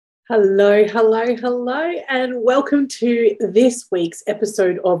Hello, hello, hello, and welcome to this week's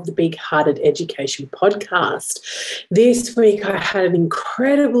episode of the Big Hearted Education Podcast. This week I had an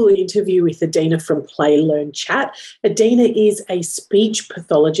incredible interview with Adina from Play, Learn, Chat. Adina is a speech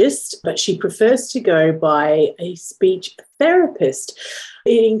pathologist, but she prefers to go by a speech therapist.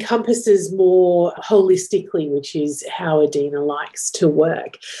 It encompasses more holistically, which is how Adina likes to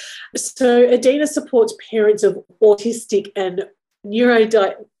work. So Adina supports parents of autistic and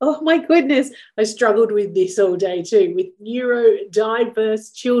oh my goodness, I struggled with this all day too, with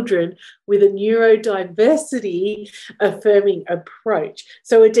neurodiverse children with a neurodiversity-affirming approach.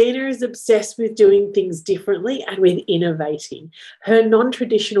 So Adina is obsessed with doing things differently and with innovating. Her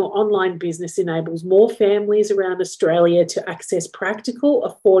non-traditional online business enables more families around Australia to access practical,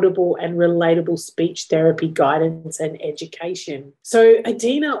 affordable and relatable speech therapy guidance and education. So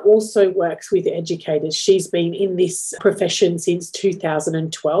Adina also works with educators. She's been in this profession since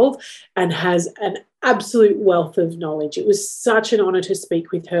 2012 and has an absolute wealth of knowledge. It was such an honour to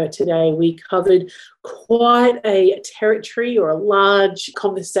speak with her today. We covered quite a territory or a large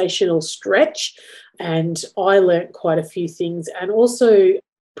conversational stretch, and I learnt quite a few things and also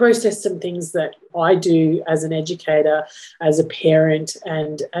processed some things that I do as an educator, as a parent,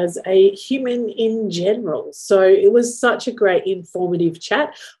 and as a human in general. So it was such a great informative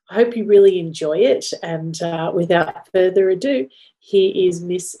chat. I hope you really enjoy it. And without further ado, here is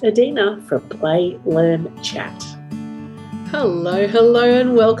Miss Adina from Play, Learn, Chat. Hello, hello,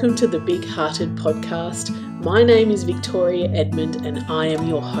 and welcome to the Big Hearted Podcast. My name is Victoria Edmund, and I am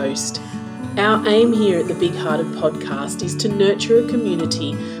your host. Our aim here at the Big Hearted Podcast is to nurture a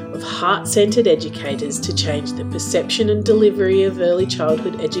community of heart-centred educators to change the perception and delivery of early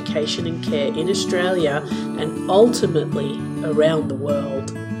childhood education and care in Australia and ultimately around the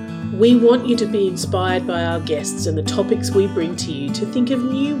world. We want you to be inspired by our guests and the topics we bring to you to think of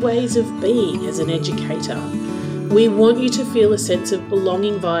new ways of being as an educator. We want you to feel a sense of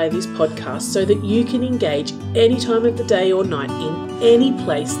belonging via this podcast so that you can engage any time of the day or night in any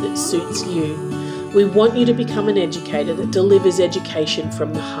place that suits you. We want you to become an educator that delivers education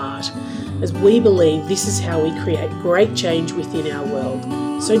from the heart, as we believe this is how we create great change within our world.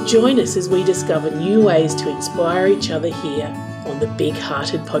 So join us as we discover new ways to inspire each other here on the Big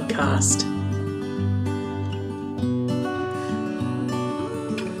Hearted Podcast.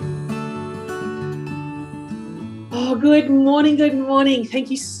 Good morning, good morning. Thank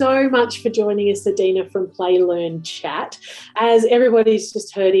you so much for joining us, Adina from Play, Learn, Chat. As everybody's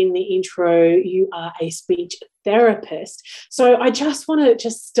just heard in the intro, you are a speech therapist. So I just want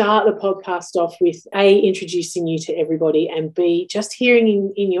to start the podcast off with A, introducing you to everybody, and B, just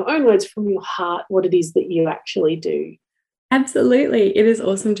hearing in your own words from your heart what it is that you actually do. Absolutely. It is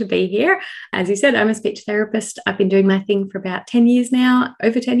awesome to be here. As you said, I'm a speech therapist. I've been doing my thing for about 10 years now,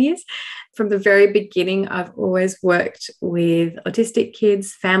 over 10 years. From the very beginning, I've always worked with autistic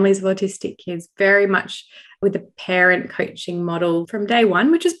kids, families of autistic kids, very much with the parent coaching model from day one,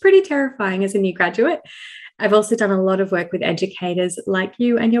 which is pretty terrifying as a new graduate. I've also done a lot of work with educators like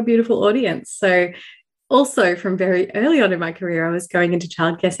you and your beautiful audience. So also from very early on in my career, I was going into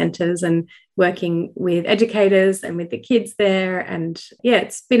childcare centres and working with educators and with the kids there. And yeah,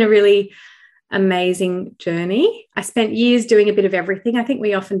 it's been a really amazing journey. I spent years doing a bit of everything. I think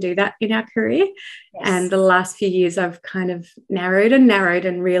we often do that in our career. Yes. And the last few years, I've kind of narrowed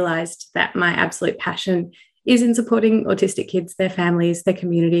and realised that my absolute passion is in supporting autistic kids, their families, their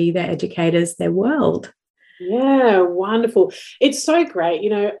community, their educators, their world. Yeah, wonderful. It's so great. You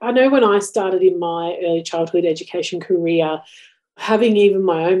know, I know when I started in my early childhood education career, having even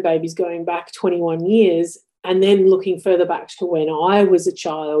my own babies going back 21 years and then looking further back to when I was a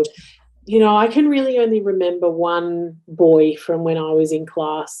child, you know, I can really only remember one boy from when I was in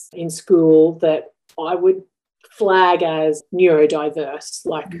class in school that I would flag as neurodiverse,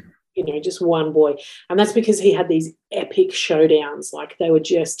 like, you know, just one boy. And that's because he had these epic showdowns, like they were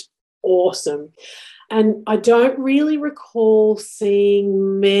just awesome. And I don't really recall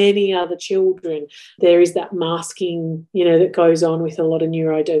seeing many other children. There is that masking, you know, that goes on with a lot of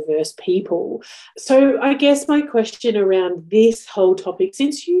neurodiverse people. So I guess my question around this whole topic,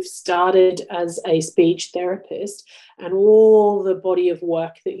 since you've started as a speech therapist and all the body of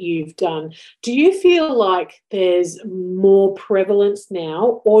work that you've done, do you feel like there's more prevalence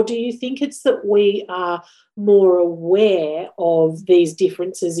now, or do you think it's that we are more aware of these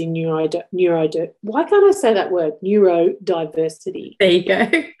differences in why can't I say that word? Neurodiversity. There you go.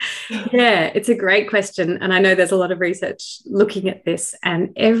 Yeah, it's a great question. And I know there's a lot of research looking at this.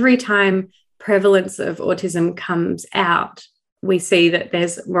 And every time prevalence of autism comes out, we see that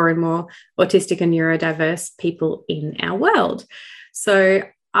there's more and more autistic and neurodiverse people in our world. So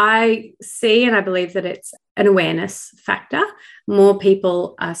I see and I believe that it's an awareness factor. More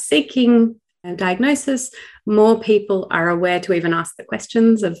people are seeking a diagnosis, more people are aware to even ask the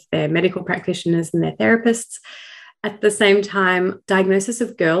questions of their medical practitioners and their therapists. At the same time, diagnosis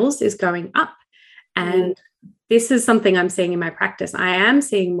of girls is going up. And this is something I'm seeing in my practice. I am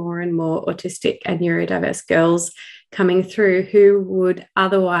seeing more and more autistic and neurodiverse girls coming through who would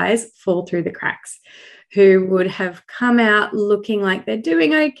otherwise fall through the cracks, who would have come out looking like they're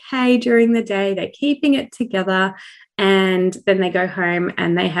doing okay during the day, they're keeping it together, and then they go home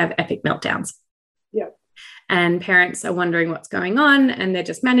and they have epic meltdowns. Yep. And parents are wondering what's going on, and they're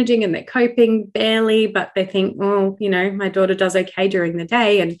just managing and they're coping barely, but they think, oh, you know, my daughter does okay during the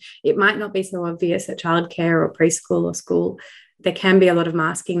day, and it might not be so obvious at childcare or preschool or school. There can be a lot of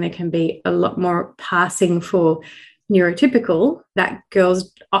masking. There can be a lot more passing for neurotypical, that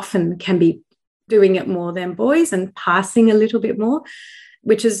girls often can be doing it more than boys and passing a little bit more,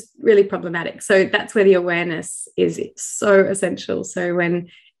 which is really problematic. So that's where the awareness is so essential. So when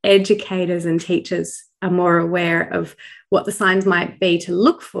educators and teachers are more aware of what the signs might be to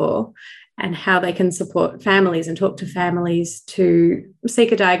look for and how they can support families and talk to families to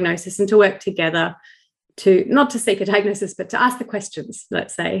seek a diagnosis and to work together to not to seek a diagnosis, but to ask the questions,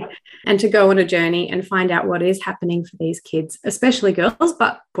 let's say, and to go on a journey and find out what is happening for these kids, especially girls,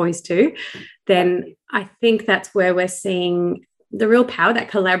 but boys too, then I think that's where we're seeing the real power,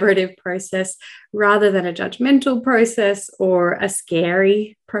 that collaborative process, rather than a judgmental process or a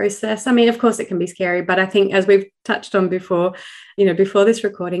scary process. I mean, of course, it can be scary, but I think, as we've touched on before, you know, before this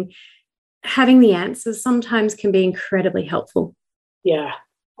recording, having the answers sometimes can be incredibly helpful. Yeah.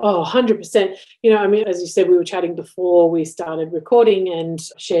 Oh, 100%. You know, I mean, as you said, we were chatting before we started recording and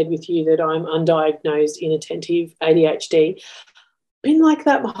shared with you that I'm undiagnosed inattentive ADHD. Been like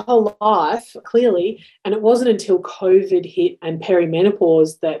that my whole life, clearly, and it wasn't until COVID hit and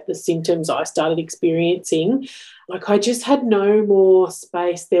perimenopause that the symptoms I started experiencing, like I just had no more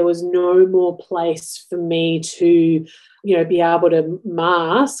space. There was no more place for me to, you know, be able to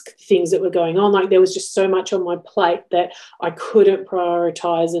mask things that were going on. Like there was just so much on my plate that I couldn't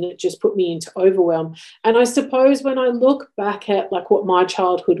prioritize, and it just put me into overwhelm. And I suppose when I look back at like what my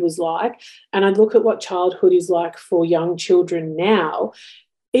childhood was like, and I look at what childhood is like for young children now,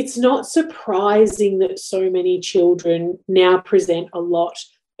 it's not surprising that so many children now present a lot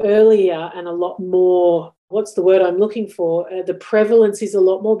earlier and a lot more, what's the word I'm looking for? The prevalence is a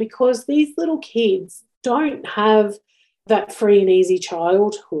lot more because these little kids don't have that free and easy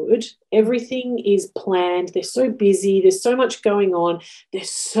childhood. Everything is planned. They're so busy. There's so much going on.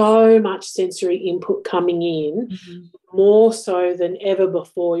 There's so much sensory input coming in, more so than ever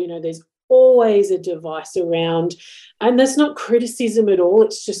before. You know, there's always a device around, and that's not criticism at all.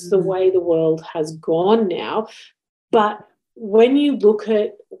 It's just the way the world has gone now. But when you look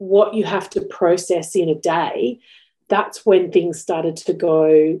at what you have to process in a day, that's when things started to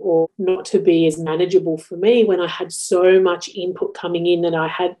go or not to be as manageable for me, when I had so much input coming in and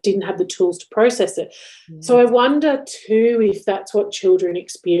I didn't have the tools to process it. So I wonder too if that's what children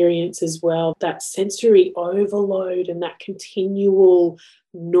experience as well, that sensory overload and that continual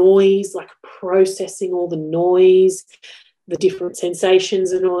noise, like processing all the noise, the different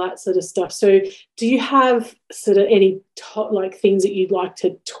sensations and all that sort of stuff. So do you have sort of any like things that you'd like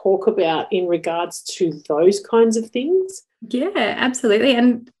to talk about in regards to those kinds of things? Yeah, absolutely.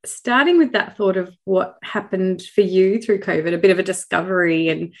 And starting with that thought of what happened for you through COVID, a bit of a discovery,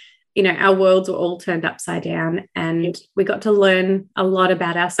 and, you know, our worlds were all turned upside down and we got to learn a lot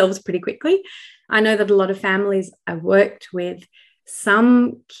about ourselves pretty quickly. I know that a lot of families I worked with,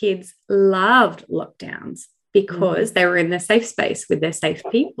 some kids loved lockdowns because they were in their safe space with their safe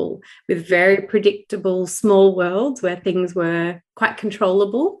people, with very predictable small worlds where things were quite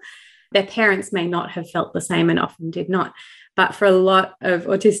controllable. Their parents may not have felt the same and often did not. But for a lot of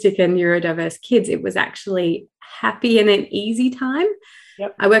autistic and neurodiverse kids, it was actually happy and an easy time.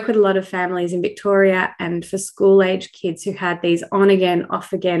 Yep. I work with a lot of families in Victoria, and for school-age kids who had these on again,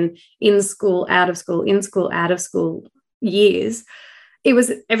 off again, in school, out of school, in school, out of school years, it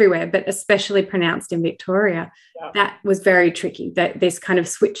was everywhere, but especially pronounced in Victoria. Yeah. That was very tricky. That this kind of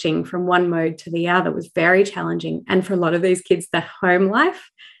switching from one mode to the other was very challenging. And for a lot of these kids, the home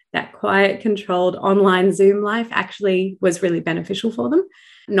life, that quiet, controlled online Zoom life actually was really beneficial for them.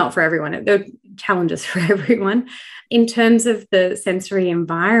 Not for everyone. There are challenges for everyone. In terms of the sensory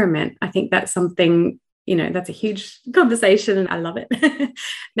environment, I think that's something, you know, that's a huge conversation and I love it.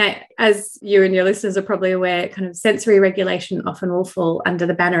 Now, as you and your listeners are probably aware, kind of sensory regulation often will fall under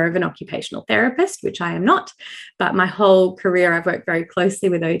the banner of an occupational therapist, which I am not. But my whole career, I've worked very closely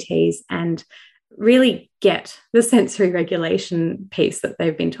with OTs, and really get the sensory regulation piece that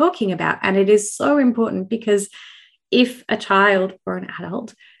they've been talking about. And it is so important because if a child or an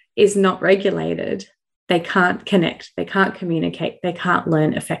adult is not regulated, they can't connect, they can't communicate, they can't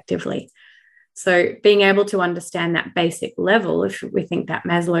learn effectively. So being able to understand that basic level, if we think that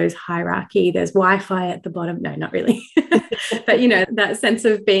Maslow's hierarchy, there's Wi-Fi at the bottom. No, not really. But, you know, that sense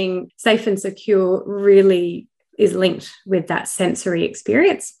of being safe and secure really is linked with that sensory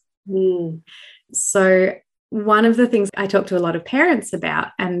experience. So one of the things I talk to a lot of parents about,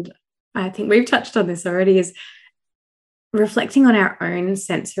 and I think we've touched on this already, is reflecting on our own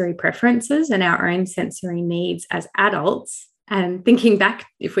sensory preferences and our own sensory needs as adults, and thinking back,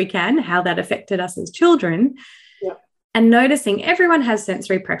 if we can, how that affected us as children. Yeah. And noticing everyone has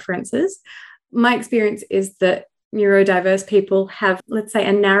sensory preferences. My experience is that neurodiverse people have, let's say,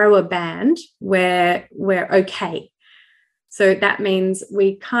 a narrower band where we're okay. So that means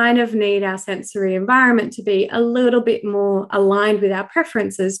we kind of need our sensory environment to be a little bit more aligned with our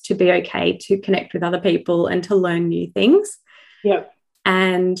preferences to be okay, to connect with other people and to learn new things. Yeah.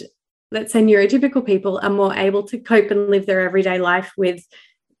 And let's say neurotypical people are more able to cope and live their everyday life with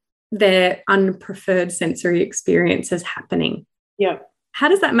their unpreferred sensory experiences happening. Yeah. How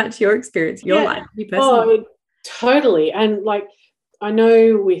does that match your experience, your life, you personally? Oh, totally. And like, I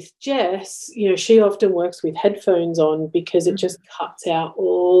know with Jess, you know, she often works with headphones on because it just cuts out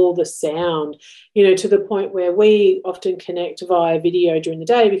all the sound, you know, to the point where we often connect via video during the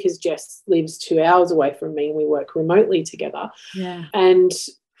day because Jess lives 2 hours away from me and we work remotely together. Yeah. And,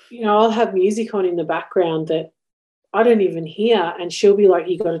 you know, I'll have music on in the background that I don't even hear, and she'll be like,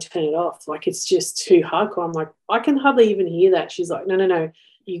 you got to turn it off. Like, it's just too hardcore. I'm like, I can hardly even hear that. She's like, no.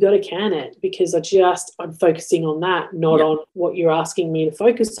 You got to can it because I'm focusing on that, not on what you're asking me to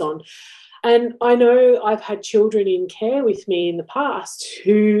focus on. And I know I've had children in care with me in the past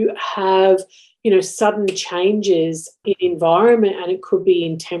who have, you know, sudden changes in environment, and it could be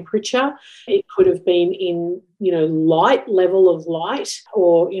in temperature. It could have been in, you know, level of light,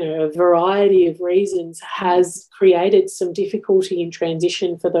 or, you know, a variety of reasons has created some difficulty in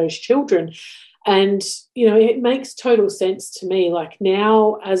transition for those children. And, you know, it makes total sense to me. Like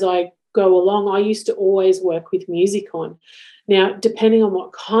now, as I go along, I used to always work with music on. Now, depending on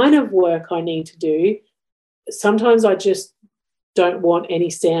what kind of work I need to do, sometimes I just don't want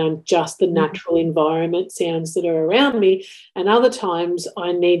any sound, just the natural environment sounds that are around me. And other times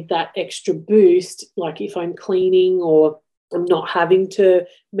I need that extra boost, like if I'm cleaning or I'm not having to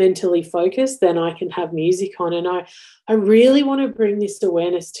mentally focus, then I can have music on. And I really want to bring this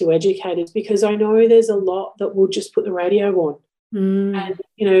awareness to educators because I know there's a lot that will just put the radio on. And,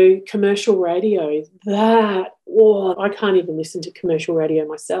 you know, commercial radio, I can't even listen to commercial radio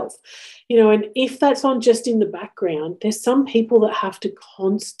myself. You know, and if that's on just in the background, there's some people that have to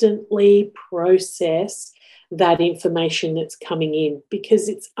constantly process that information that's coming in because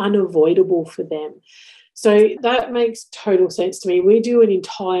it's unavoidable for them. So that makes total sense to me. We do an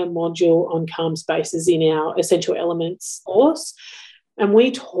entire module on calm spaces in our Essential Elements course, and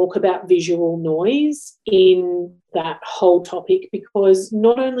we talk about visual noise in that whole topic because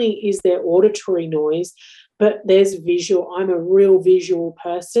not only is there auditory noise, but there's visual. I'm a real visual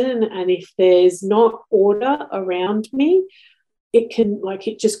person, and if there's not order around me,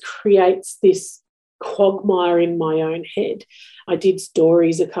 it just creates this quagmire in my own head. I did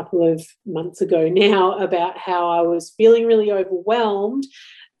stories a couple of months ago now about how I was feeling really overwhelmed,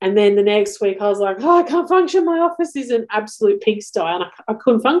 and then the next week I was like, I can't function. My office is an absolute pigsty, and I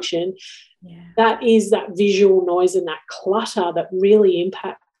couldn't function. Yeah. That is that visual noise and that clutter that really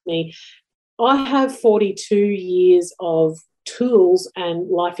impacts me. I have 42 years of tools and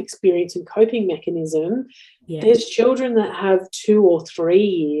life experience and coping mechanism. Yeah. There's children that have 2 or 3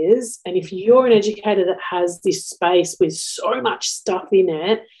 years, and if you're an educator that has this space with so much stuff in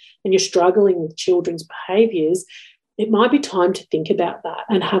it and you're struggling with children's behaviours, it might be time to think about that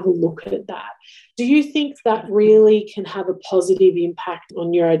and have a look at that. Do you think that really can have a positive impact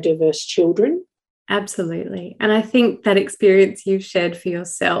on neurodiverse children? Absolutely. And I think that experience you've shared for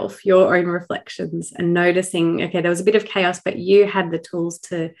yourself, your own reflections and noticing, okay, there was a bit of chaos, but you had the tools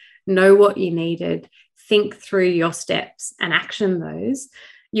to know what you needed, think through your steps and action those.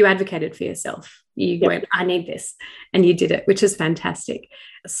 You advocated for yourself. You went, I need this. And you did it, which is fantastic.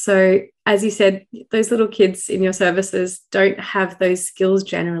 So as you said, those little kids in your services don't have those skills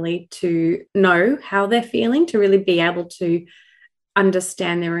generally to know how they're feeling, to really be able to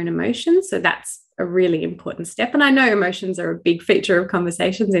understand their own emotions. So that's a really important step. And I know emotions are a big feature of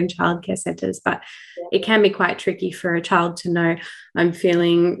conversations in childcare centres, but it can be quite tricky for a child to know, I'm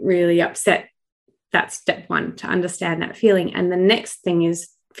feeling really upset. That's step one, to understand that feeling. And the next thing is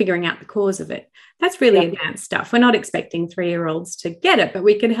figuring out the cause of it. That's really advanced stuff. We're not expecting 3-year-olds to get it, but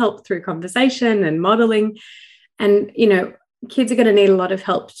we can help through conversation and modeling. And, you know, kids are going to need a lot of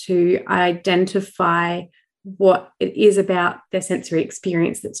help to identify what it is about their sensory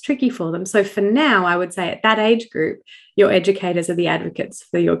experience that's tricky for them. So for now, I would say at that age group, your educators are the advocates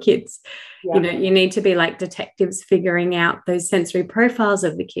for your kids. You know, you need to be like detectives figuring out those sensory profiles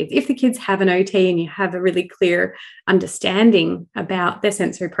of the kids. If the kids have an OT and you have a really clear understanding about their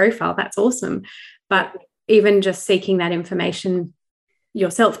sensory profile, that's awesome. But even just seeking that information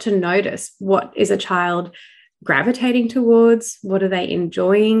yourself to notice, what is a child gravitating towards? What are they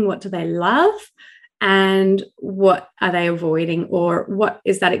enjoying? What do they love? And what are they avoiding, or what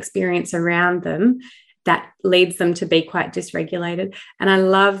is that experience around them that leads them to be quite dysregulated? And I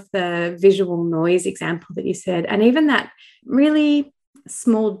love the visual noise example that you said, and even that really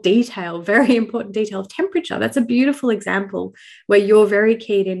small detail, very important detail of temperature. That's a beautiful example where you're very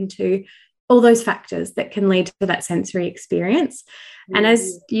keyed into all those factors that can lead to that sensory experience. And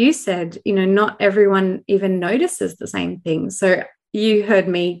as you said, you know, not everyone even notices the same things. So you heard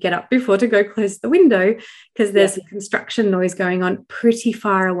me get up before to go close the window because there's some construction noise going on pretty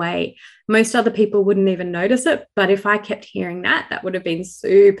far away. Most other people wouldn't even notice it. But if I kept hearing that, that would have been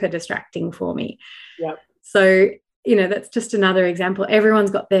super distracting for me. So, you know, that's just another example.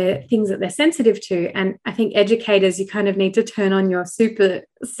 Everyone's got their things that they're sensitive to. And I think educators, you kind of need to turn on your super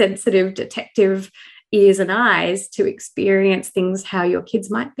sensitive detective ears and eyes to experience things how your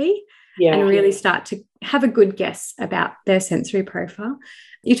kids might be. And really start to have a good guess about their sensory profile.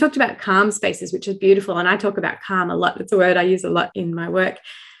 You talked about calm spaces, which is beautiful. And I talk about calm a lot. It's a word I use a lot in my work.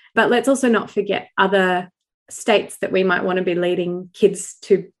 But let's also not forget other states that we might want to be leading kids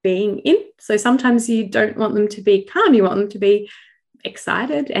to being in. So sometimes you don't want them to be calm. You want them to be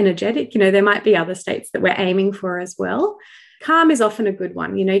excited, energetic. You know, there might be other states that we're aiming for as well. Calm is often a good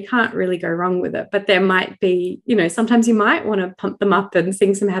one. You know, you can't really go wrong with it, but there might be, you know, sometimes you might want to pump them up and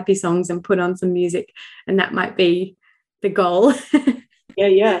sing some happy songs and put on some music, and that might be the goal.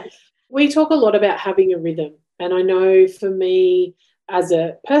 We talk a lot about having a rhythm. And I know for me as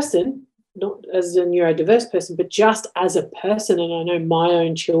a person, not as a neurodiverse person, but just as a person, and I know my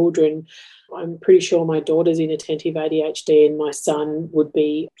own children, I'm pretty sure my daughter's inattentive ADHD and my son would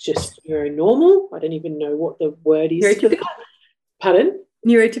be just neuronormal. I don't even know what the word is. Neurotypical? Pardon?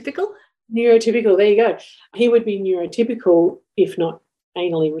 Neurotypical? Neurotypical, there you go. He would be neurotypical, if not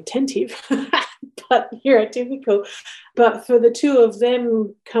anally retentive, but neurotypical. But for the two of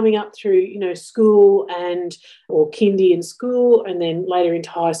them coming up through, you know, school or kindy in school and then later into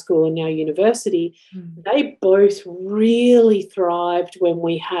high school and now university, they both really thrived when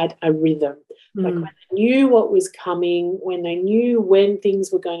we had a rhythm. Like when they knew what was coming, when they knew when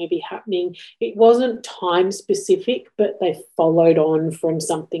things were going to be happening, it wasn't time specific, but they followed on from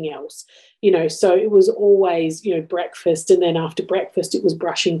something else. You know, so it was always, you know, breakfast, and then after breakfast it was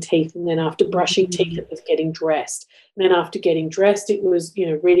brushing teeth, and then after brushing teeth it was getting dressed. And then after getting dressed it was, you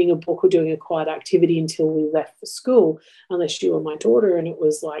know, reading a book or doing a quiet activity until we left for school, unless you were my daughter and it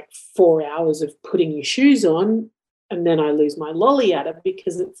was like 4 hours of putting your shoes on. And then I lose my lolly at it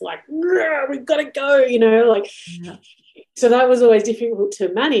because it's like, we've got to go, you know, like. So that was always difficult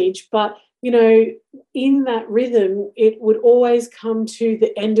to manage. But, you know, in that rhythm, it would always come to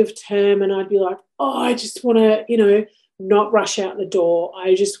the end of term and I'd be like, oh, I just want to, you know, not rush out the door.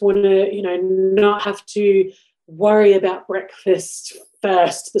 I just want to, you know, not have to worry about breakfast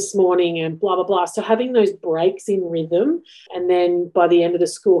first this morning and blah, blah, blah. So having those breaks in rhythm, and then by the end of the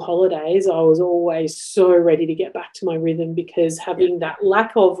school holidays, I was always so ready to get back to my rhythm, because having that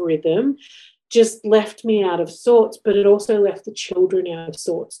lack of rhythm just left me out of sorts, but it also left the children out of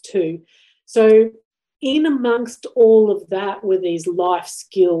sorts too. So in amongst all of that were these life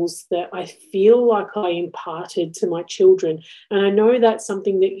skills that I feel like I imparted to my children. And I know that's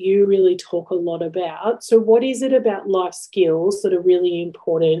something that you really talk a lot about. So what is it about life skills that are really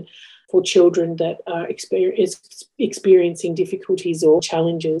important for children that are experiencing difficulties or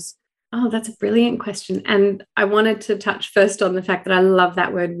challenges? Oh, that's a brilliant question. And I wanted to touch first on the fact that I love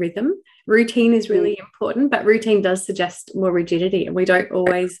that word rhythm. Routine is really important, but routine does suggest more rigidity, and we don't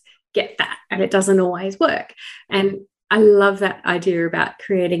always get that, and it doesn't always work. And I love that idea about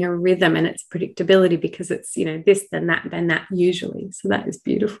creating a rhythm and its predictability, because it's, you know, this, then that usually. So that is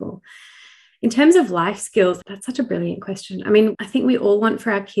beautiful. In terms of life skills, that's such a brilliant question. I mean, I think we all want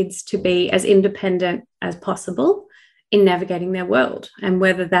for our kids to be as independent as possible in navigating their world, and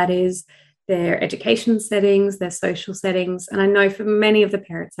whether that is their education settings, their social settings. And I know for many of the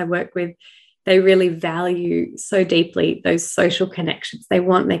parents I work with, they really value so deeply those social connections. They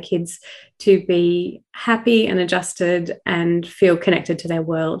want their kids to be happy and adjusted and feel connected to their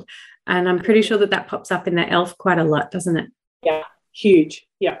world. And I'm pretty sure that pops up in the ELF quite a lot, doesn't it? Yeah, huge.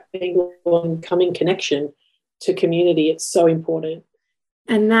 Yeah, being coming connection to community, it's so important.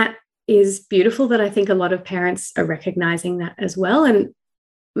 And that is beautiful, that I think a lot of parents are recognizing that as well. And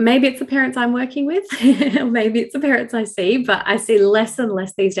maybe it's the parents I'm working with, or maybe it's the parents I see, but I see less and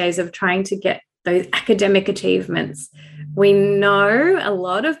less these days of trying to get those academic achievements. We know, a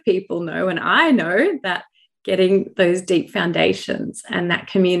lot of people know, and I know that getting those deep foundations and that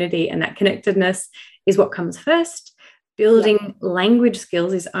community and that connectedness is what comes first. Building language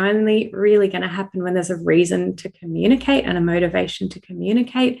skills is only really going to happen when there's a reason to communicate and a motivation to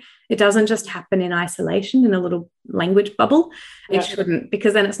communicate. It doesn't just happen in isolation in a little language bubble. It shouldn't,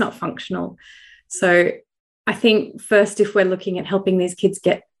 because then it's not functional. So I think first, if we're looking at helping these kids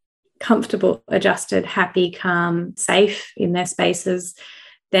get comfortable, adjusted, happy, calm, safe in their spaces,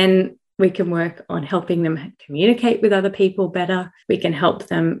 then we can work on helping them communicate with other people better. We can help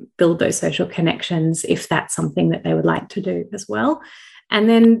them build those social connections if that's something that they would like to do as well. And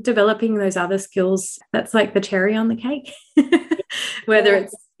then developing those other skills, that's like the cherry on the cake, whether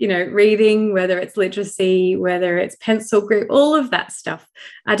it's, reading, whether it's literacy, whether it's pencil grip, all of that stuff.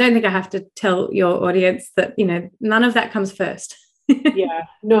 I don't think I have to tell your audience that, none of that comes first. Yeah,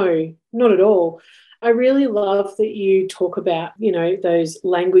 no, not at all. I really love that you talk about, those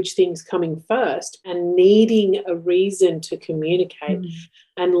language things coming first and needing a reason to communicate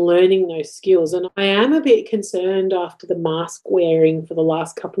and learning those skills. And I am a bit concerned after the mask wearing for the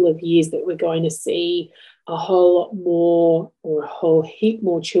last couple of years that we're going to see a whole lot more, or a whole heap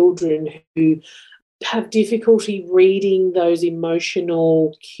more children who have difficulty reading those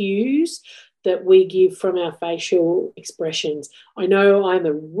emotional cues that we give from our facial expressions. I know I'm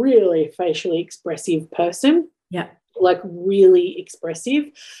a really facially expressive person. Yeah. Like really expressive.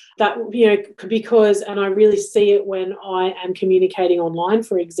 That, because, and I really see it when I am communicating online,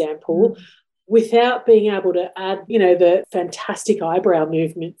 for example, without being able to add, the fantastic eyebrow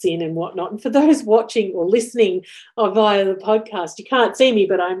movements in and whatnot. And for those watching or listening via the podcast, you can't see me,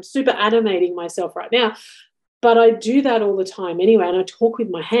 but I'm super animating myself right now. But I do that all the time anyway, and I talk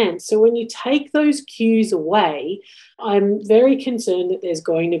with my hands. So when you take those cues away, I'm very concerned that there's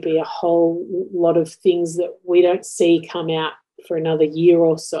going to be a whole lot of things that we don't see come out for another year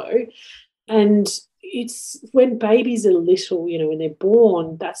or so. And it's when babies are little, when they're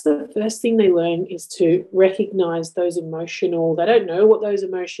born, that's the first thing they learn, is to recognize those emotional, they don't know what those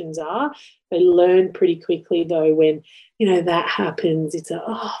emotions are. They learn pretty quickly, though, when, that happens, it's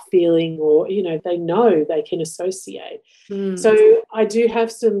a feeling, or, they know, they can associate. So I do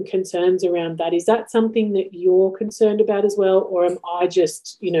have some concerns around that. Is that something that you're concerned about as well? Or am I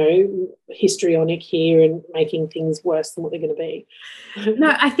just, histrionic here and making things worse than what they're going to be?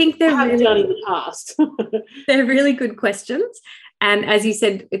 No, I think they're really done in the past. They're really good questions. And as you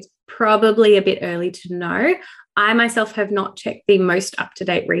said, it's probably a bit early to know. I myself have not checked the most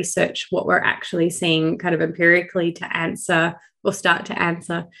up-to-date research, what we're actually seeing kind of empirically to answer or start to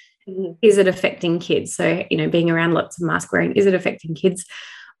answer. Is it affecting kids? So, being around lots of mask wearing, is it affecting kids?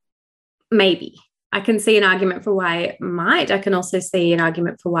 Maybe. I can see an argument for why it might. I can also see an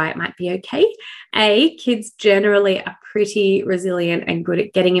argument for why it might be okay. Kids generally are pretty resilient and good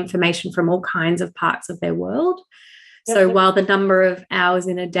at getting information from all kinds of parts of their world. So while the number of hours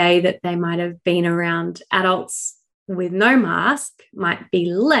in a day that they might have been around adults with no mask might be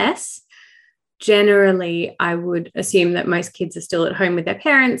less, generally I would assume that most kids are still at home with their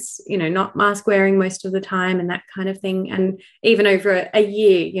parents, not mask wearing most of the time and that kind of thing. And even over a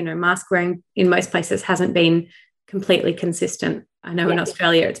year, mask wearing in most places hasn't been completely consistent. I know in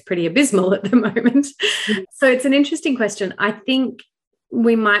Australia it's pretty abysmal at the moment. So it's an interesting question. I think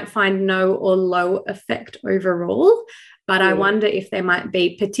we might find no or low effect overall, but I wonder if there might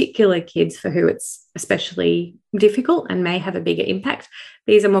be particular kids for who it's especially difficult and may have a bigger impact.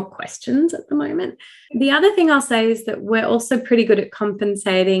 These are more questions at the moment. The other thing I'll say is that we're also pretty good at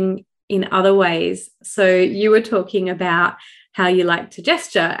compensating in other ways. So you were talking about how you like to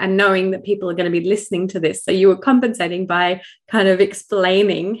gesture and knowing that people are going to be listening to this. So you were compensating by kind of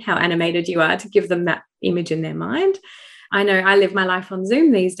explaining how animated you are to give them that image in their mind. I know I live my life on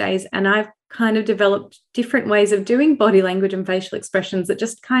Zoom these days, and I've kind of developed different ways of doing body language and facial expressions that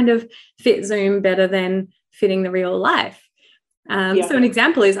just kind of fit Zoom better than fitting the real life. So an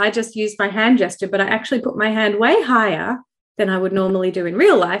example is I just used my hand gesture, but I actually put my hand way higher than I would normally do in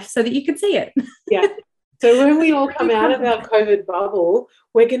real life so that you could see it. So when we all come out of our COVID bubble,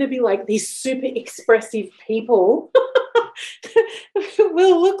 we're going to be like these super expressive people.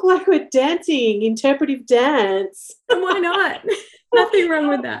 We'll look like we're dancing, interpretive dance. And why not? Nothing wrong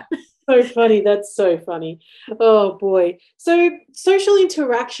with that. So funny. That's so funny. Oh, boy. So social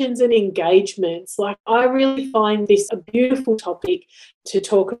interactions and engagements, like I really find this a beautiful topic to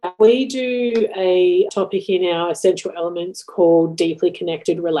talk about. We do a topic in our essential elements called deeply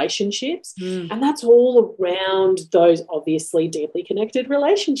connected relationships. And that's all around those obviously deeply connected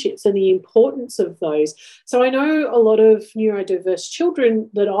relationships and the importance of those. So I know a lot of neurodiverse children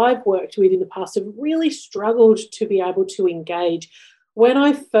that I've worked with in the past have really struggled to be able to engage. When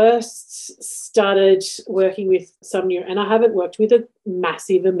I first started working with some and I haven't worked with a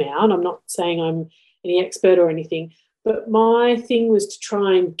massive amount, I'm not saying I'm any expert or anything, but my thing was to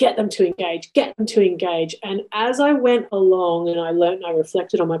try and get them to engage. And as I went along and I learned and I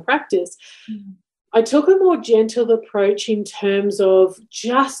reflected on my practice, I took a more gentle approach in terms of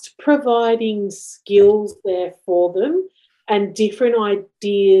just providing skills there for them and different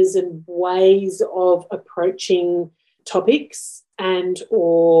ideas and ways of approaching topics and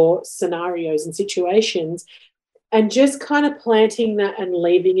or scenarios and situations, and just kind of planting that and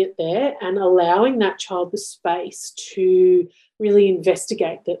leaving it there and allowing that child the space to really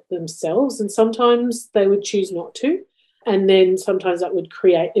investigate that themselves. And sometimes they would choose not to. And then sometimes that would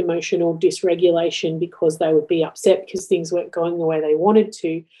create emotional dysregulation because they would be upset because things weren't going the way they wanted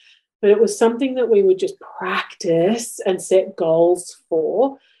to. But it was something that we would just practice and set goals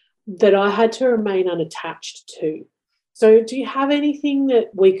for that I had to remain unattached to. So do you have anything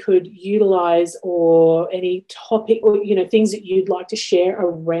that we could utilise or any topic or, things that you'd like to share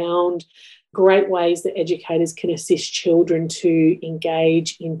around great ways that educators can assist children to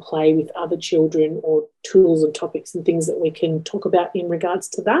engage in play with other children, or tools and topics and things that we can talk about in regards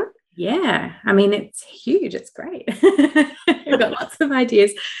to that? Yeah, I mean, it's huge. It's great. I've got lots of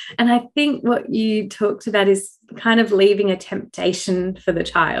ideas. And I think what you talked about is kind of leaving a temptation for the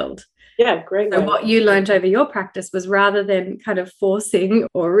child. Yeah, great. So what you learned over your practice was, rather than kind of forcing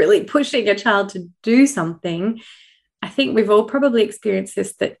or really pushing a child to do something, I think we've all probably experienced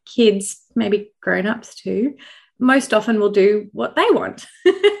this, that kids, maybe grown-ups too, most often will do what they want.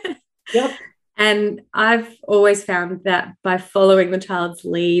 Yep. And I've always found that by following the child's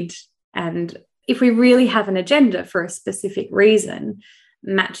lead, and if we really have an agenda for a specific reason,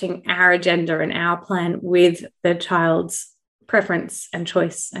 matching our agenda and our plan with the child's preference and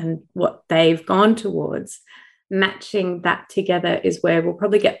choice and what they've gone towards, matching that together is where we'll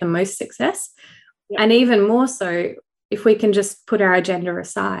probably get the most success. Yep. And even more so if we can just put our agenda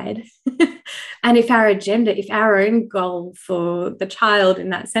aside. And if our own goal for the child in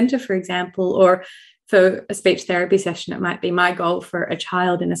that centre, for example, or for a speech therapy session, it might be my goal for a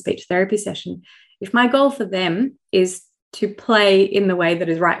child in a speech therapy session. If my goal for them is to play in the way that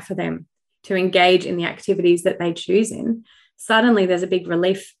is right for them, to engage in the activities that they choose in, suddenly there's a big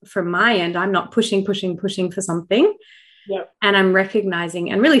relief from my end. I'm not pushing for something. Yep. And I'm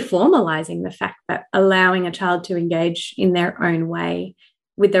recognizing and really formalizing the fact that allowing a child to engage in their own way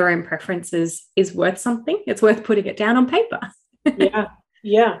with their own preferences is worth something. It's worth putting it down on paper.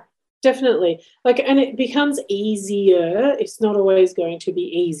 Yeah, definitely. And it becomes easier. It's not always going to be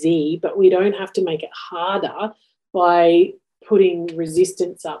easy, but we don't have to make it harder by putting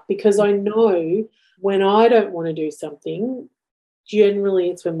resistance up, because I know when I don't want to do something,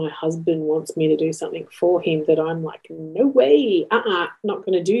 generally it's when my husband wants me to do something for him that I'm like, no way, not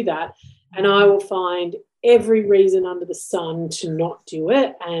going to do that. And I will find every reason under the sun to not do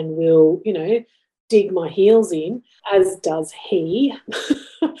it, and will, dig my heels in, as does he.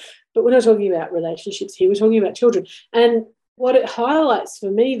 But we're not talking about relationships here. We're talking about children. And what it highlights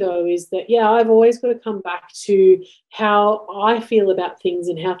for me, though, is that, I've always got to come back to how I feel about things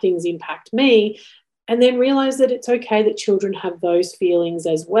and how things impact me, and then realise that it's okay that children have those feelings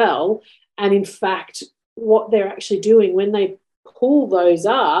as well. And in fact, what they're actually doing when they pull those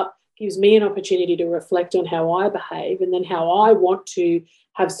up gives me an opportunity to reflect on how I behave, and then how I want to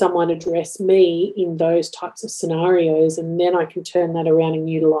have someone address me in those types of scenarios. And then I can turn that around and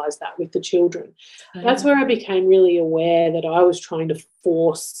utilise that with the children. Okay. That's where I became really aware that I was trying to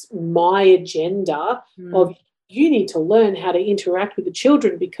force my agenda of, you need to learn how to interact with the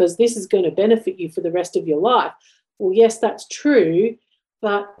children because this is going to benefit you for the rest of your life. Well, yes, that's true.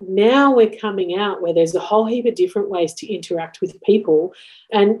 But now we're coming out where there's a whole heap of different ways to interact with people.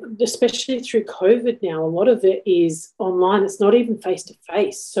 And especially through COVID now, a lot of it is online. It's not even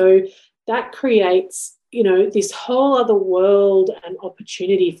face-to-face. So that creates this whole other world and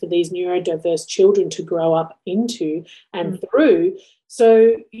opportunity for these neurodiverse children to grow up into and through.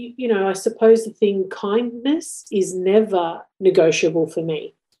 So, I suppose the thing, kindness is never negotiable for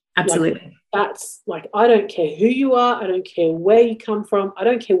me. Absolutely. That's I don't care who you are. I don't care where you come from. I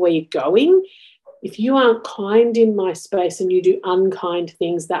don't care where you're going. If you aren't kind in my space and you do unkind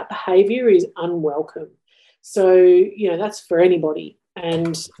things, that behavior is unwelcome. So, that's for anybody.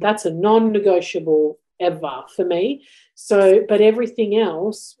 And that's a non-negotiable ever for me. So, but everything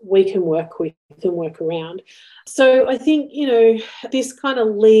else we can work with and work around. So I think, this kind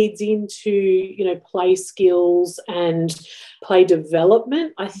of leads into, play skills and play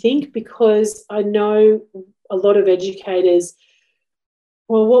development, I think, because I know a lot of educators,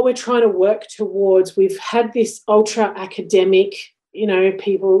 well, what we're trying to work towards, we've had this ultra academic,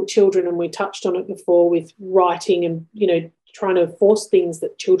 children, and we touched on it before with writing and, trying to force things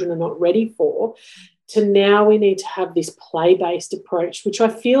that children are not ready for, to now we need to have this play-based approach, which I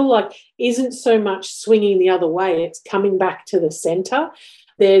feel like isn't so much swinging the other way, it's coming back to the centre.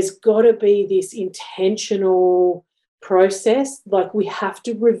 There's got to be this intentional process. We have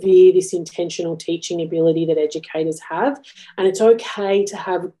to revere this intentional teaching ability that educators have, and it's okay to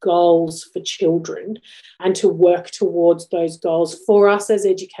have goals for children and to work towards those goals for us as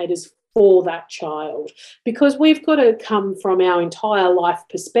educators for that child, because we've got to come from our entire life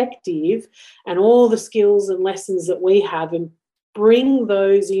perspective and all the skills and lessons that we have and bring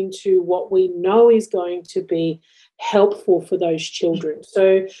those into what we know is going to be helpful for those children.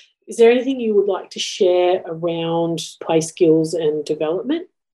 So is there anything you would like to share around play skills and development?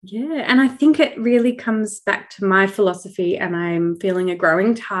 Yeah, and I think it really comes back to my philosophy, and I'm feeling a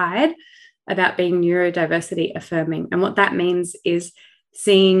growing tide about being neurodiversity affirming. And what that means is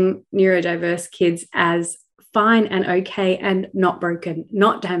seeing neurodiverse kids as fine and okay and not broken,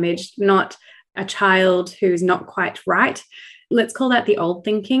 not damaged, not a child who's not quite right. Let's call that the old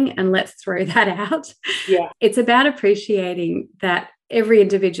thinking and let's throw that out. Yeah. It's about appreciating that every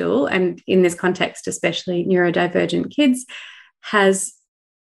individual, and in this context, especially neurodivergent kids, has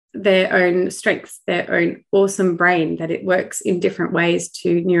their own strengths, their own awesome brain, that it works in different ways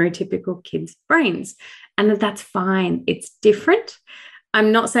to neurotypical kids' brains, and that's fine. It's different.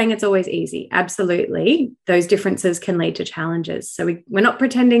 I'm not saying it's always easy. Absolutely. Those differences can lead to challenges. So we're not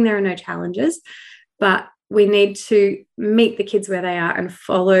pretending there are no challenges, but we need to meet the kids where they are and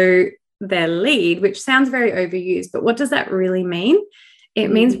follow their lead, which sounds very overused, but what does that really mean? It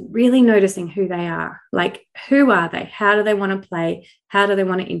means really noticing who they are. Who are they? How do they want to play? How do they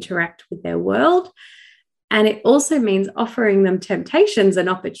want to interact with their world? And it also means offering them temptations and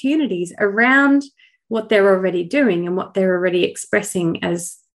opportunities around what they're already doing and what they're already expressing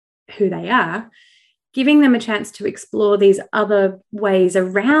as who they are, giving them a chance to explore these other ways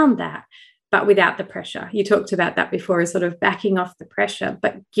around that, but without the pressure. You talked about that before, as sort of backing off the pressure,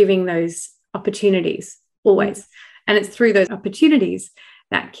 but giving those opportunities always. And it's through those opportunities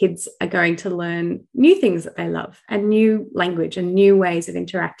that kids are going to learn new things that they love and new language and new ways of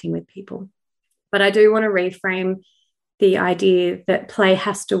interacting with people. But I do want to reframe the idea that play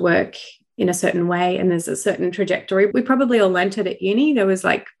has to work in a certain way and there's a certain trajectory. We probably all learnt it at uni. There was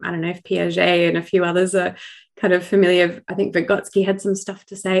I don't know if Piaget and a few others are kind of familiar. I think Vygotsky had some stuff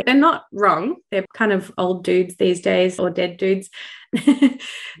to say. They're not wrong. They're kind of old dudes these days, or dead dudes.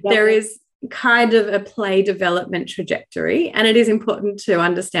 There is kind of a play development trajectory, and it is important to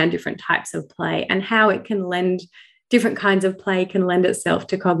understand different types of play and how it can lend, different kinds of play can lend itself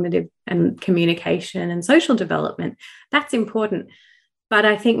to cognitive and communication and social development. That's important. But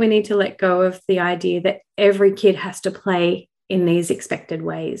I think we need to let go of the idea that every kid has to play in these expected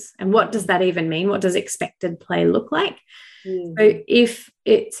ways. And what does that even mean? What does expected play look like? So if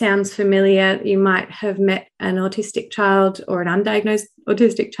it sounds familiar, you might have met an autistic child or an undiagnosed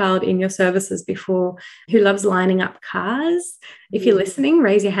autistic child in your services before who loves lining up cars. If you're listening,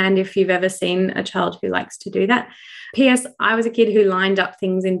 raise your hand if you've ever seen a child who likes to do that. P.S. I was a kid who lined up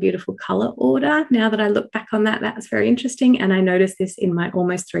things in beautiful colour order. Now that I look back on that, that's very interesting. And I noticed this in my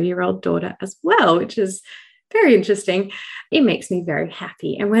almost 3-year-old daughter as well, which is very interesting. It makes me very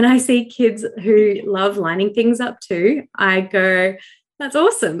happy. And when I see kids who love lining things up too, I go, that's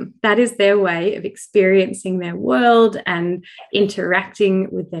awesome. That is their way of experiencing their world and interacting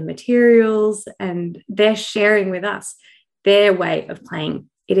with their materials, and they're sharing with us their way of playing.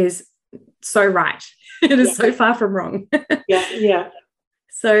 It is so right. It is so far from wrong.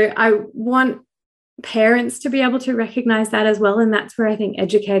 So I want parents to be able to recognize that as well. And that's where I think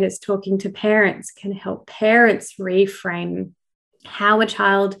educators talking to parents can help parents reframe how a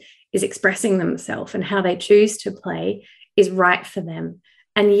child is expressing themselves and how they choose to play is right for them.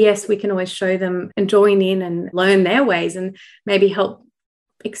 And yes, we can always show them and join in and learn their ways and maybe help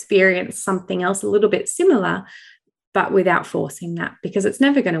experience something else a little bit similar, but without forcing that, because it's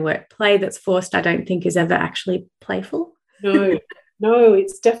never going to work. Play that's forced, I don't think, is ever actually playful. No,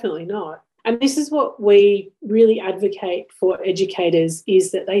 it's definitely not. And this is what we really advocate for educators,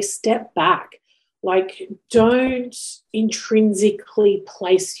 is that they step back. Like, don't intrinsically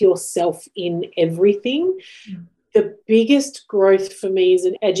place yourself in everything. The biggest growth for me as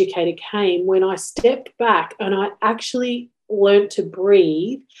an educator came when I stepped back and I actually learned to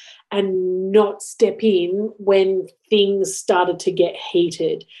breathe and not step in when things started to get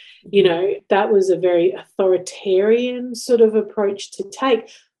heated. You know, that was a very authoritarian sort of approach to take.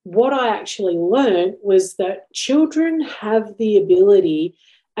 What I actually learned was that children have the ability,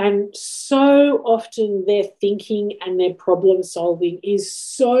 and so often their thinking and their problem solving is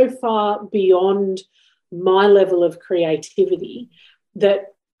so far beyond my level of creativity,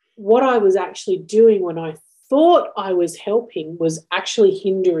 that what I was actually doing when I thought I was helping was actually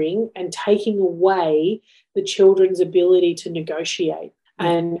hindering and taking away the children's ability to negotiate.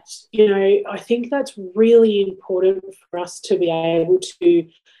 And, you know, I think that's really important for us to be able to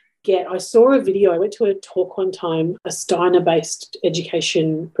get. I saw a video, I went to a talk one time, a Steiner-based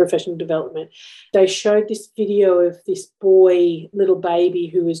education professional development. They showed this video of this boy, little baby,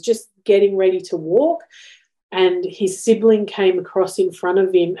 who was just getting ready to walk, and his sibling came across in front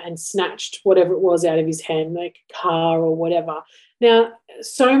of him and snatched whatever it was out of his hand, like a car or whatever. Now,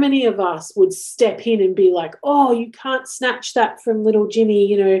 so many of us would step in and be like, oh, you can't snatch that from little Jimmy,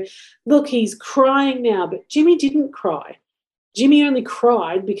 you know, look, he's crying now. But Jimmy didn't cry. Jimmy only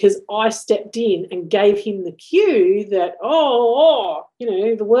cried because I stepped in and gave him the cue that, you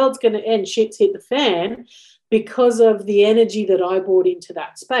know, the world's going to end, shit's hit the fan, because of the energy that I brought into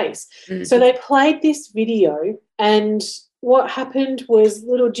that space. Mm-hmm. So they played this video, and what happened was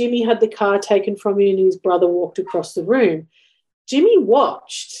little Jimmy had the car taken from him and his brother walked across the room. Jimmy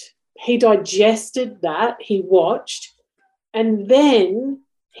watched. He digested that. He watched. And then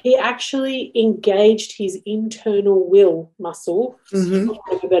he actually engaged his internal will muscle, for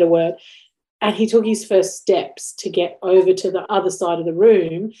a better word, and he took his first steps to get over to the other side of the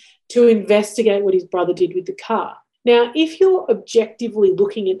room to investigate what his brother did with the car. Now, if you're objectively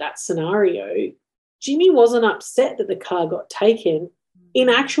looking at that scenario, Jimmy wasn't upset that the car got taken. In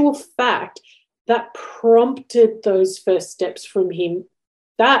actual fact, that prompted those first steps from him.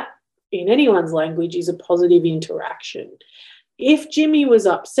 That, in anyone's language, is a positive interaction. If Jimmy was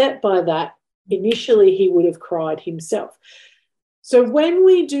upset by that, initially he would have cried himself. So when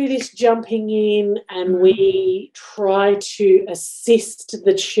we do this jumping in and we try to assist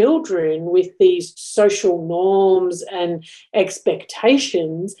the children with these social norms and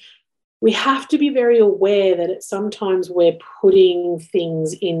expectations, we have to be very aware that sometimes we're putting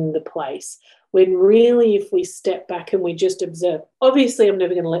things in the place, when really if we step back and we just observe, obviously I'm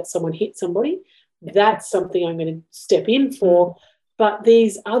never going to let someone hit somebody. That's something I'm going to step in for. But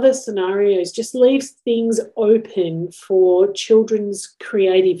these other scenarios just leaves things open for children's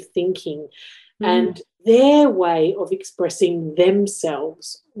creative thinking and their way of expressing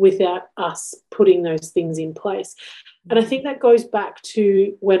themselves without us putting those things in place. And I think that goes back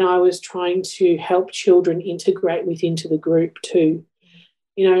to when I was trying to help children integrate into the group too.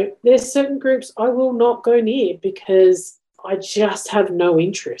 You know, there's certain groups I will not go near because I just have no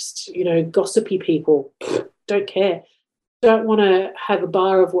interest. You know, gossipy people, don't care. Don't want to have a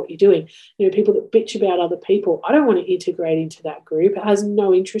bar of what you're doing. You know, people that bitch about other people, I don't want to integrate into that group. It has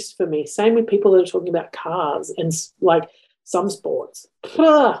no interest for me. Same with people that are talking about cars and like some sports.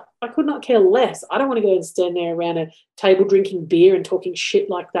 I could not care less. I don't want to go and stand there around a table drinking beer and talking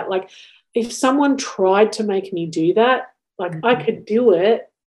shit like that. Like, if someone tried to make me do that, like I could do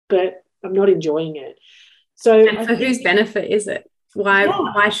it, but I'm not enjoying it. So, and for whose benefit is it?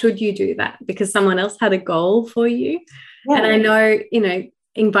 Why should you do that? Because someone else had a goal for you? Yeah. And I know, you know,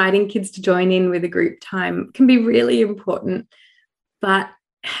 inviting kids to join in with a group time can be really important, but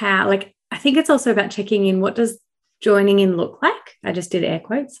how, like, I think it's also about checking in. What does joining in look like? I just did air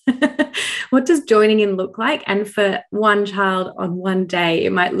quotes. What does joining in look like? And for one child on one day,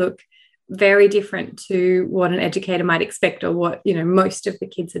 it might look very different to what an educator might expect or what, you know, most of the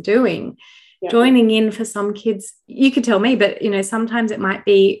kids are doing. Yeah. Joining in for some kids, you could tell me, but, you know, sometimes it might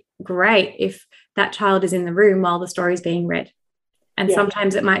be great if that child is in the room while the story is being read. And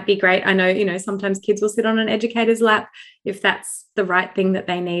sometimes it might be great. I know, you know, sometimes kids will sit on an educator's lap if that's the right thing that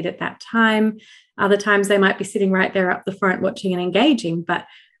they need at that time. Other times they might be sitting right there up the front watching and engaging. But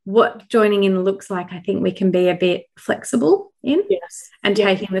what joining in looks like, I think we can be a bit flexible in and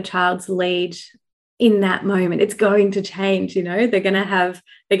taking the child's lead in that moment. It's going to change, they're going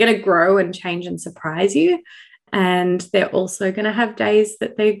to grow and change and surprise you. And they're also going to have days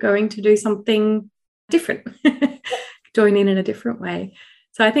that they're going to do something different, join in a different way.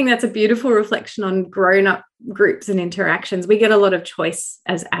 So I think that's a beautiful reflection on grown-up groups and interactions. We get a lot of choice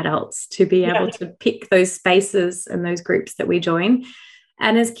as adults to be able to pick those spaces and those groups that we join.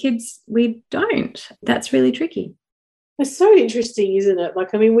 And as kids, we don't. That's really tricky. It's so interesting, isn't it?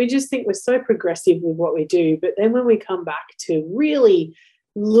 We just think we're so progressive with what we do, but then when we come back to really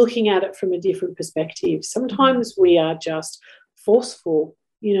looking at it from a different perspective, sometimes we are just forceful,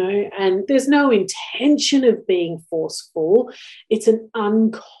 and there's no intention of being forceful. It's an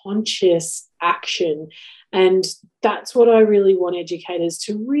unconscious action. And that's what I really want educators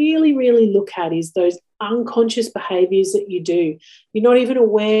to really, really look at, is those unconscious behaviours that you do. You're not even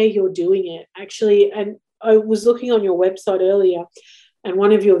aware you're doing it, actually. And I was looking on your website earlier, and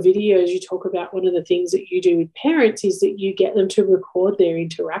one of your videos, you talk about one of the things that you do with parents is that you get them to record their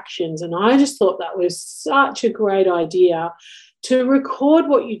interactions. And I just thought that was such a great idea, to record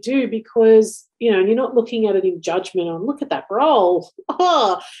what you do, because, you're not looking at it in judgment on, look at that roll,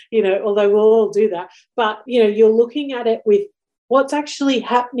 although we'll all do that. But, you're looking at it with what's actually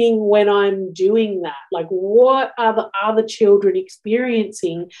happening when I'm doing that. What are the other children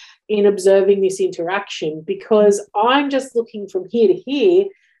experiencing in observing this interaction? Because I'm just looking from here to here,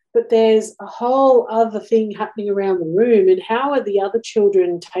 but there's a whole other thing happening around the room. And how are the other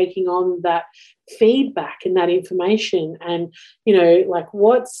children taking on that feedback and that information? And,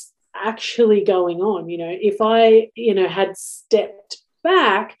 what's actually going on? If I, had stepped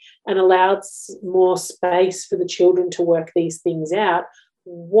back and allowed more space for the children to work these things out,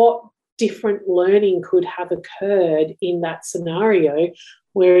 what different learning could have occurred in that scenario?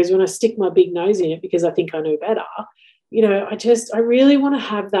 Whereas when I stick my big nose in it because I think I know better, I really want to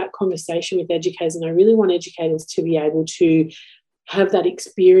have that conversation with educators, and I really want educators to be able to have that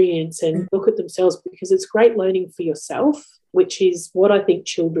experience and look at themselves, because it's great learning for yourself, which is what I think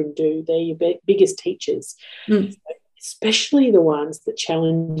children do. They're your biggest teachers. Especially the ones that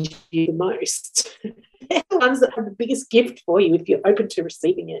challenge you the most. They're the ones that have the biggest gift for you if you're open to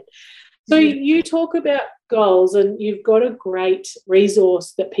receiving it. So you talk about goals, and you've got a great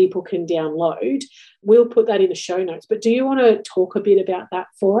resource that people can download. We'll put that in the show notes. But do you want to talk a bit about that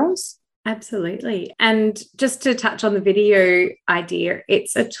for us? Absolutely. And just to touch on the video idea,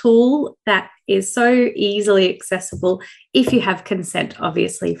 it's a tool that is so easily accessible if you have consent,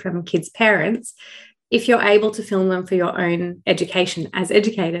 obviously, from kids' parents. If you're able to film them for your own education as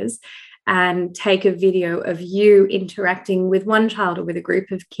educators, and take a video of you interacting with one child or with a group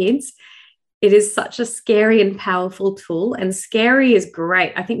of kids, it is such a scary and powerful tool. And scary is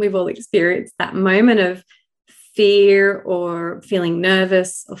great. I think we've all experienced that moment of fear or feeling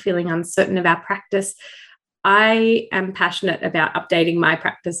nervous or feeling uncertain of our practice. I am passionate about updating my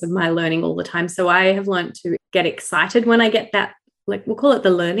practice and my learning all the time. So I have learned to get excited when I get that, we'll call it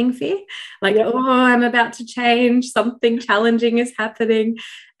the learning fear, oh, I'm about to change, something challenging is happening.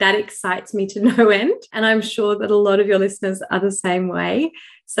 That excites me to no end. And I'm sure that a lot of your listeners are the same way.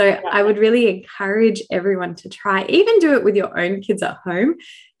 So I would really encourage everyone to try, even do it with your own kids at home.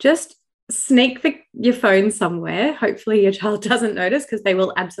 Just sneak your phone somewhere. Hopefully your child doesn't notice, because they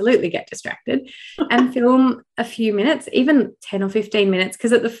will absolutely get distracted, and film a few minutes, even 10 or 15 minutes,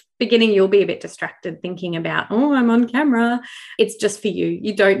 because at the beginning you'll be a bit distracted thinking about, oh, I'm on camera. It's just for you.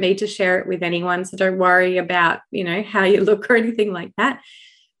 You don't need to share it with anyone. So don't worry about, how you look or anything like that.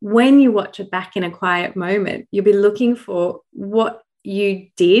 When you watch it back in a quiet moment, you'll be looking for what you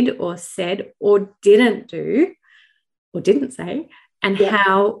did or said or didn't do or didn't say. And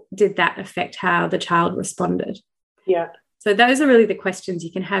how did that affect how the child responded? Yeah. So those are really the questions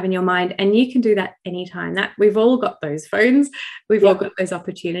you can have in your mind, and you can do that anytime. That we've all got those phones, we've all got those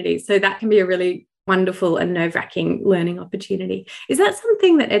opportunities. So that can be a really wonderful and nerve-wracking learning opportunity. Is that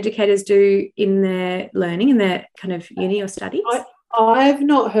something that educators do in their learning, in their kind of uni or studies? I've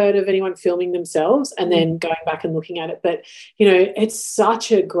not heard of anyone filming themselves and then going back and looking at it, but it's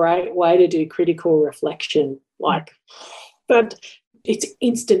such a great way to do critical reflection. But it's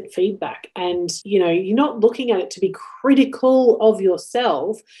instant feedback, and you're not looking at it to be critical of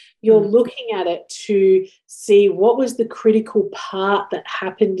yourself. You're looking at it to see what was the critical part that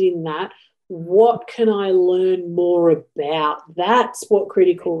happened in that. What can I learn more about? That's what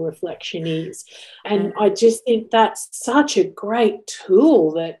critical reflection is. And I just think that's such a great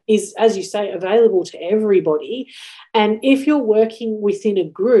tool that is, as you say, available to everybody. And if you're working within a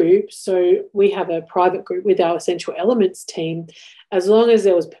group, so we have a private group with our Essential Elements team, as long as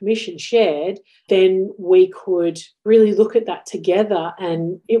there was permission shared, then we could really look at that together,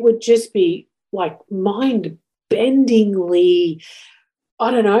 and it would just be like mind-bendingly,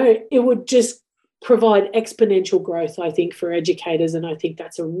 I don't know, it would just provide exponential growth, I think, for educators. And I think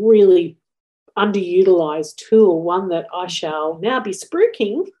that's a really underutilized tool, one that I shall now be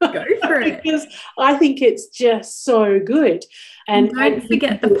spruiking. Go for it. Because I think it's just so good. And don't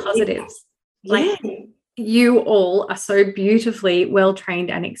forget the positives. Yeah. Like, you all are so beautifully well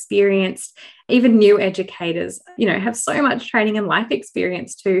trained and experienced. Even new educators, have so much training and life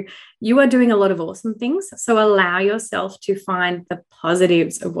experience too. You are doing a lot of awesome things. So allow yourself to find the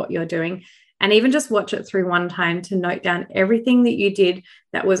positives of what you're doing, and even just watch it through one time to note down everything that you did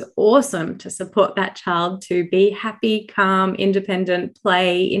that was awesome to support that child to be happy, calm, independent,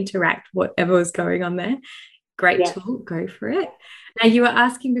 play, interact, whatever was going on there. Great tool. Go for it. Now, you were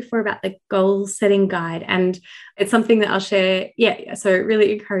asking before about the goal setting guide, and it's something that I'll share. Yeah. So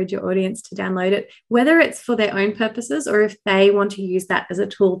really encourage your audience to download it, whether it's for their own purposes or if they want to use that as a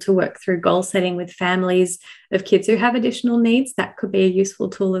tool to work through goal setting with families of kids who have additional needs. That could be a useful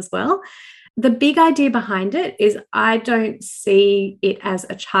tool as well. The big idea behind it is I don't see it as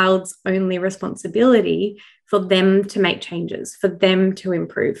a child's only responsibility for them to make changes, for them to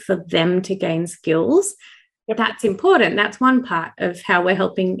improve, for them to gain skills. That's important. That's one part of how we're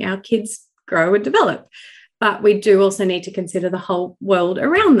helping our kids grow and develop. But we do also need to consider the whole world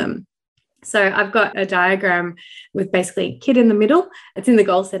around them. So I've got a diagram with basically kid in the middle. It's in the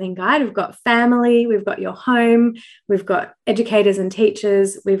goal setting guide. We've got family, we've got your home, we've got educators and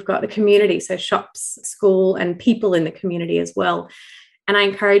teachers, we've got the community, so shops, school, and people in the community as well. And I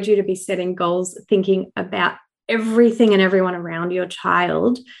encourage you to be setting goals, thinking about everything and everyone around your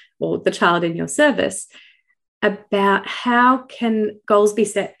child or the child in your service, about how can goals be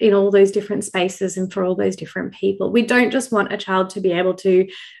set in all those different spaces and for all those different people. We don't just want a child to be able to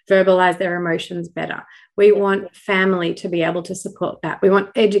verbalize their emotions better. We want family to be able to support that. We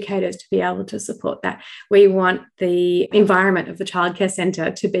want educators to be able to support that. We want the environment of the childcare centre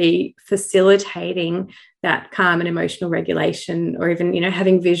to be facilitating that calm and emotional regulation, or even,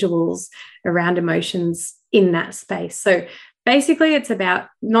 having visuals around emotions in that space. So basically, it's about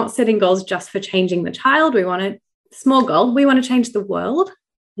not setting goals just for changing the child. We want a small goal. We want to change the world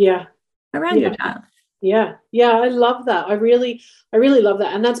around your child. Yeah. I love that. I really love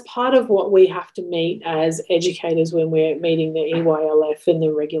that. And that's part of what we have to meet as educators when we're meeting the EYLF and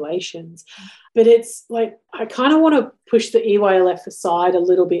the regulations. But it's like, I kind of want to push the EYLF aside a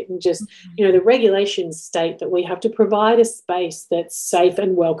little bit and just, the regulations state that we have to provide a space that's safe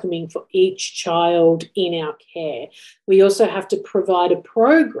and welcoming for each child in our care. We also have to provide a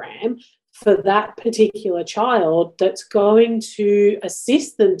program for that particular child that's going to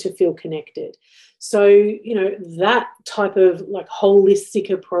assist them to feel connected. So, that type of like holistic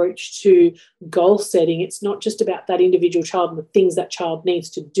approach to goal setting, it's not just about that individual child and the things that child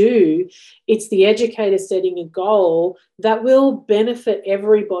needs to do. It's the educator setting a goal that will benefit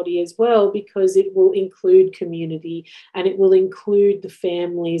everybody as well, because it will include community and it will include the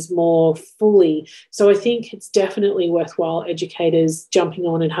families more fully. So I think it's definitely worthwhile educators jumping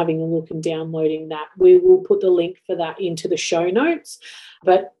on and having a look and downloading that. We will put the link for that into the show notes.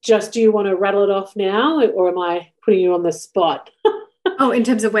 But just, do you want to rattle it off now, or am I putting you on the spot? Oh, in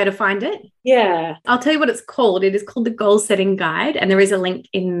terms of where to find it? Yeah. I'll tell you what it's called. It is called the Goal Setting Guide, and there is a link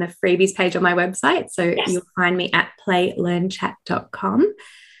in the freebies page on my website. So you'll find me at playlearnchat.com.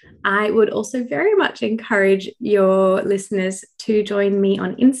 I would also very much encourage your listeners to join me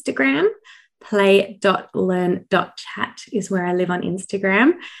on Instagram. Play.learn.chat is where I live on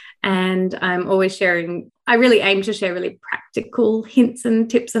Instagram. And I'm always sharing, I really aim to share really practical hints and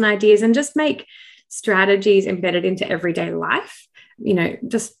tips and ideas, and just make strategies embedded into everyday life.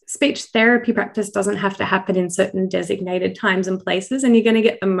 Just speech therapy practice doesn't have to happen in certain designated times and places, and you're going to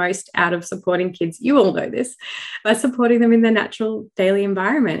get the most out of supporting kids. You all know this, by supporting them in their natural daily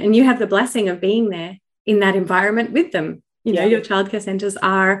environment. And you have the blessing of being there in that environment with them. Your childcare centres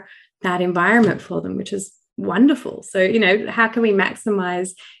are that environment for them, which is wonderful. So, how can we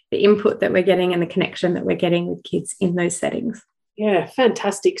maximize the input that we're getting and the connection that we're getting with kids in those settings? Yeah,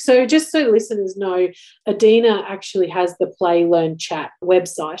 fantastic. So just so listeners know, Adina actually has the Play Learn Chat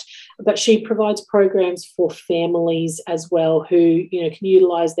website, but she provides programs for families as well who, can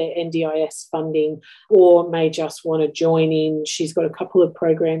utilise their NDIS funding or may just want to join in. She's got a couple of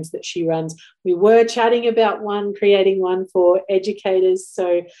programs that she runs. We were chatting about creating one for educators.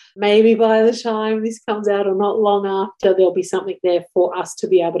 So maybe by the time this comes out, or not long after, there'll be something there for us to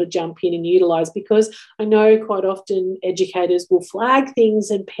be able to jump in and utilise, because I know quite often educators will flag things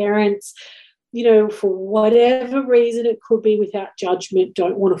and parents for whatever reason, it could be without judgment,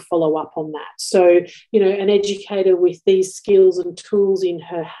 don't want to follow up on that. So, an educator with these skills and tools in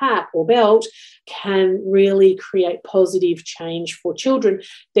her hat or belt can really create positive change for children.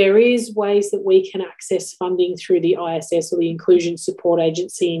 There is ways that we can access funding through the ISS or the Inclusion Support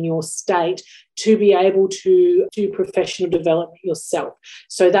Agency in your state to be able to do professional development yourself.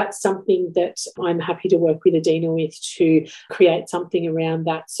 So that's something that I'm happy to work with Adina with, to create something around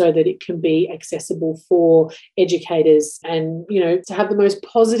that so that it can be accessible for educators and, to have the most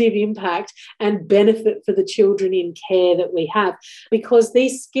positive impact and benefit for the children in care that we have, because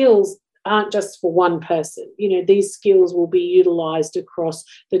these skills aren't just for one person. These skills will be utilised across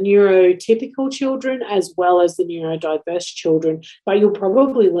the neurotypical children as well as the neurodiverse children, but you'll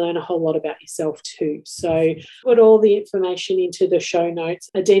probably learn a whole lot about yourself too. So put all the information into the show notes.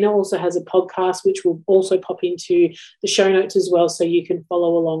 Adina also has a podcast, which will also pop into the show notes as well, so you can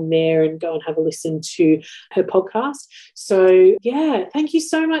follow along there and go and have a listen to her podcast. So, yeah, thank you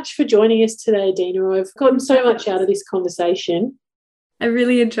so much for joining us today, Adina. I've gotten so much out of this conversation. I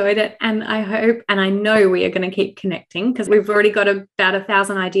really enjoyed it, and I hope and I know we are going to keep connecting, because we've already got about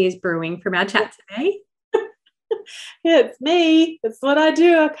 1,000 ideas brewing from our chat today. Yeah, it's me. That's what I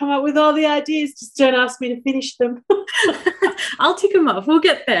do. I come up with all the ideas. Just don't ask me to finish them. I'll tick them off. We'll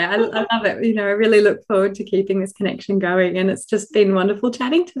get there. I love it. I really look forward to keeping this connection going, and it's just been wonderful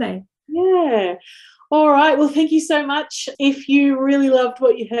chatting today. Yeah. All right. Well, thank you so much. If you really loved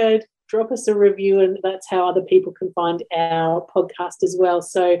what you heard, drop us a review, and that's how other people can find our podcast as well.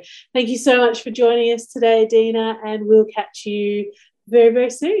 So thank you so much for joining us today, Adina, and we'll catch you very, very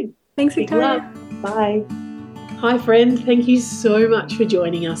soon. Thanks, Victoria. Bye. Hi, friend. Thank you so much for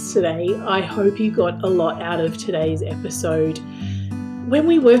joining us today. I hope you got a lot out of today's episode. When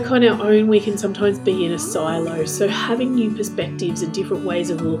we work on our own, we can sometimes be in a silo, so having new perspectives and different ways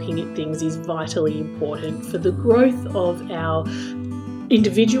of looking at things is vitally important for the growth of our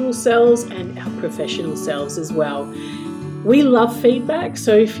individual selves and our professional selves as well. We love feedback,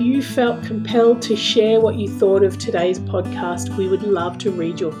 so if you felt compelled to share what you thought of today's podcast, we would love to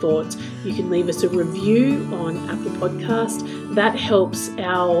read your thoughts. You can leave us a review on Apple Podcast. That helps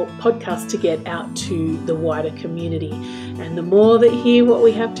our podcast to get out to the wider community. And the more that hear what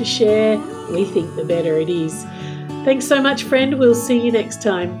we have to share, we think the better it is. Thanks so much, friend. We'll see you next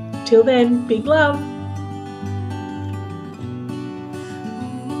time. Till then, big love.